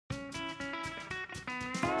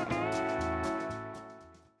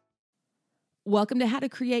Welcome to How to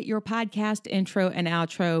Create Your Podcast Intro and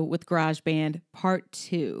Outro with Garageband Part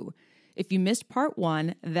 2. If you missed Part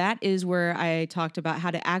 1, that is where I talked about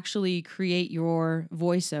how to actually create your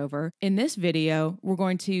voiceover. In this video, we're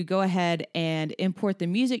going to go ahead and import the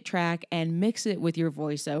music track and mix it with your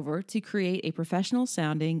voiceover to create a professional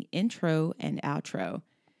sounding intro and outro.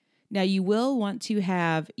 Now, you will want to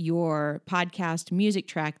have your podcast music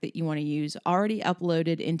track that you want to use already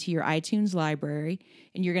uploaded into your iTunes library,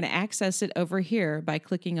 and you're going to access it over here by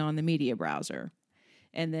clicking on the media browser.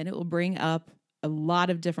 And then it will bring up a lot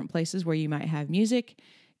of different places where you might have music.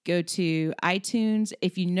 Go to iTunes.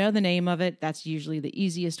 If you know the name of it, that's usually the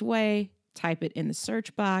easiest way. Type it in the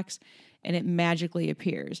search box, and it magically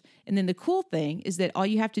appears. And then the cool thing is that all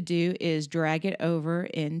you have to do is drag it over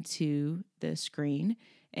into the screen,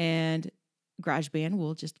 and GarageBand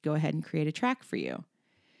will just go ahead and create a track for you.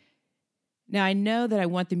 Now, I know that I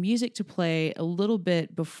want the music to play a little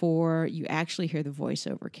bit before you actually hear the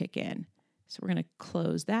voiceover kick in. So we're going to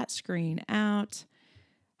close that screen out,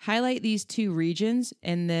 highlight these two regions,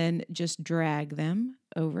 and then just drag them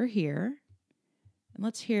over here. And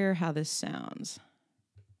let's hear how this sounds.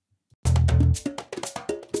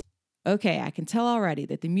 Okay, I can tell already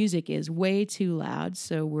that the music is way too loud,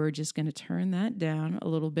 so we're just going to turn that down a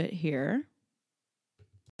little bit here.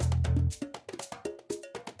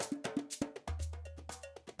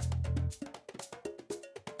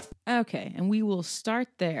 Okay, and we will start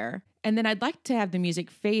there. And then I'd like to have the music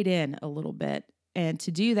fade in a little bit. And to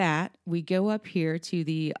do that, we go up here to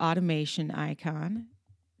the automation icon,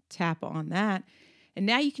 tap on that, and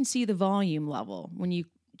now you can see the volume level. When you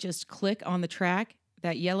just click on the track,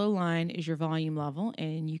 that yellow line is your volume level,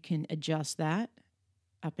 and you can adjust that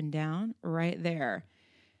up and down right there.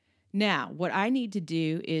 Now, what I need to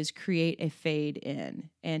do is create a fade in.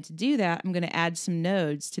 And to do that, I'm going to add some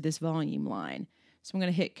nodes to this volume line. So I'm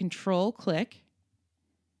going to hit Control-click,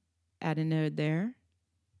 add a node there,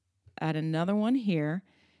 add another one here,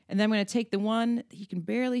 and then I'm going to take the one that you can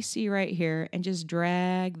barely see right here and just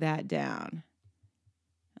drag that down.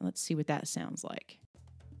 And let's see what that sounds like.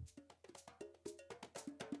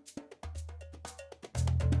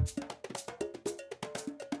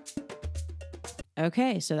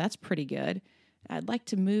 Okay, so that's pretty good. I'd like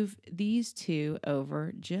to move these two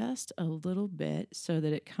over just a little bit so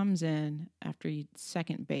that it comes in after your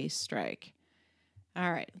second bass strike.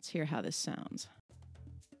 All right, let's hear how this sounds.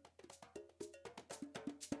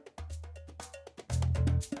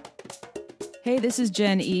 Hey, this is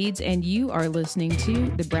Jen Eads, and you are listening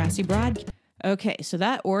to the Brassy broadcast. Okay, so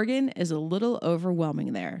that organ is a little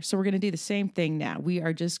overwhelming there. So we're going to do the same thing now. We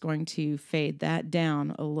are just going to fade that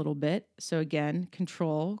down a little bit. So again,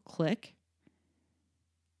 Control-click,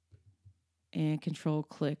 and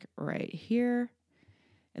Control-click right here.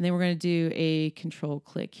 And then we're going to do a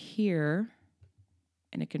Control-click here,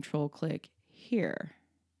 and a Control-click here.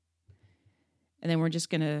 And then we're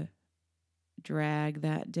just going to drag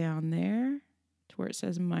that down there to where it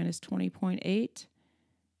says minus 20.8.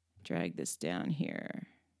 Drag this down here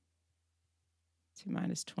to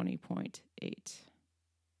minus 20.8. If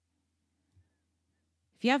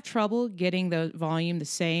you have trouble getting the volume the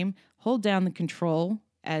same, hold down the control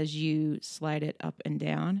as you slide it up and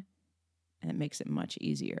down, and it makes it much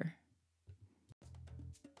easier.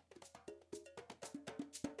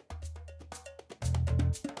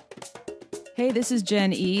 Hey, this is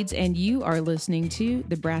Jen Eads, and you are listening to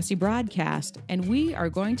the Brassy broadcast, and we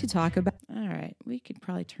are going to talk about... All right, we could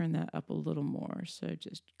probably turn that up a little more, so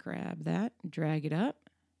just grab that, drag it up,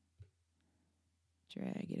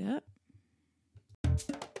 drag it up.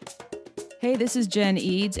 Hey, this is Jen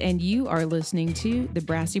Eads, and you are listening to the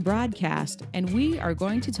Brassy broadcast, and we are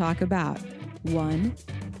going to talk about 1,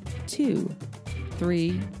 2,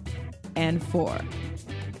 3, and 4.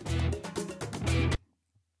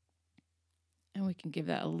 And we can give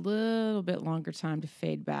that a little bit longer time to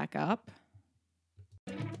fade back up.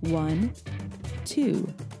 1,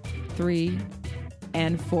 2, 3,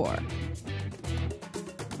 and 4.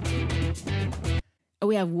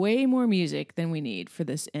 We have way more music than we need for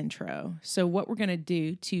this intro. So what we're going to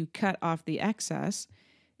do to cut off the excess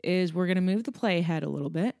is we're going to move the playhead a little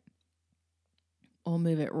bit. We'll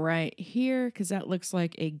move it right here because that looks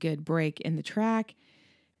like a good break in the track.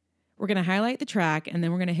 We're going to highlight the track, and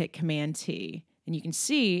then we're going to hit Command-T. And you can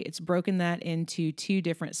see it's broken that into two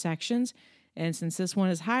different sections. And since this one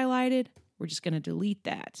is highlighted, we're just going to delete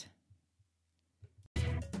that.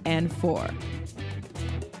 And 4.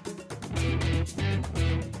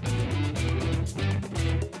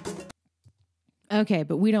 Okay,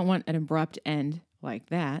 but we don't want an abrupt end like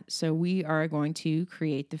that. So we are going to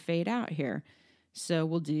create the fade out here. So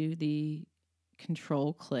we'll do the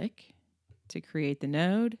Control-click, to create the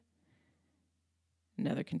node.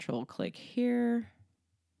 Another control click here.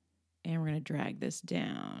 And we're going to drag this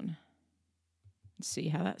down. Let's see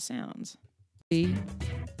how that sounds. 3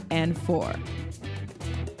 and 4.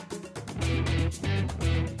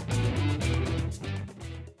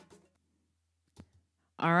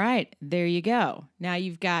 All right, there you go. Now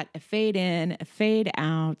you've got a fade in, a fade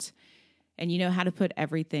out, and you know how to put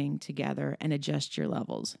everything together and adjust your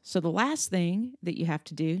levels. So the last thing that you have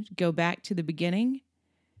to do, go back to the beginning,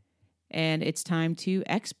 and it's time to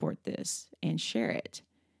export this and share it.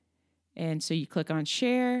 And so you click on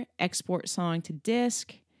share, export song to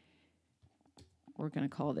disk. We're going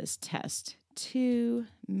to call this test 2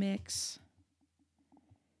 mix.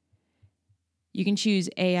 You can choose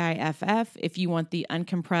AIFF if you want the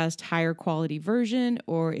uncompressed higher quality version,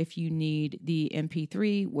 or if you need the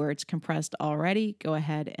MP3 where it's compressed already, go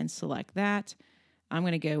ahead and select that. I'm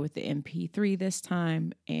going to go with the MP3 this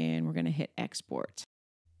time, and we're going to hit export.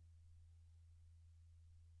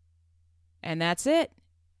 And that's it.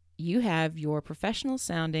 You have your professional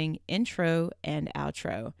sounding intro and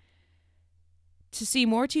outro. To see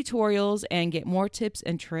more tutorials and get more tips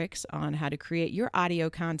and tricks on how to create your audio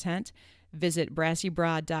content, visit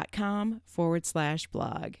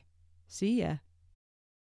brassybroad.com/blog. See ya.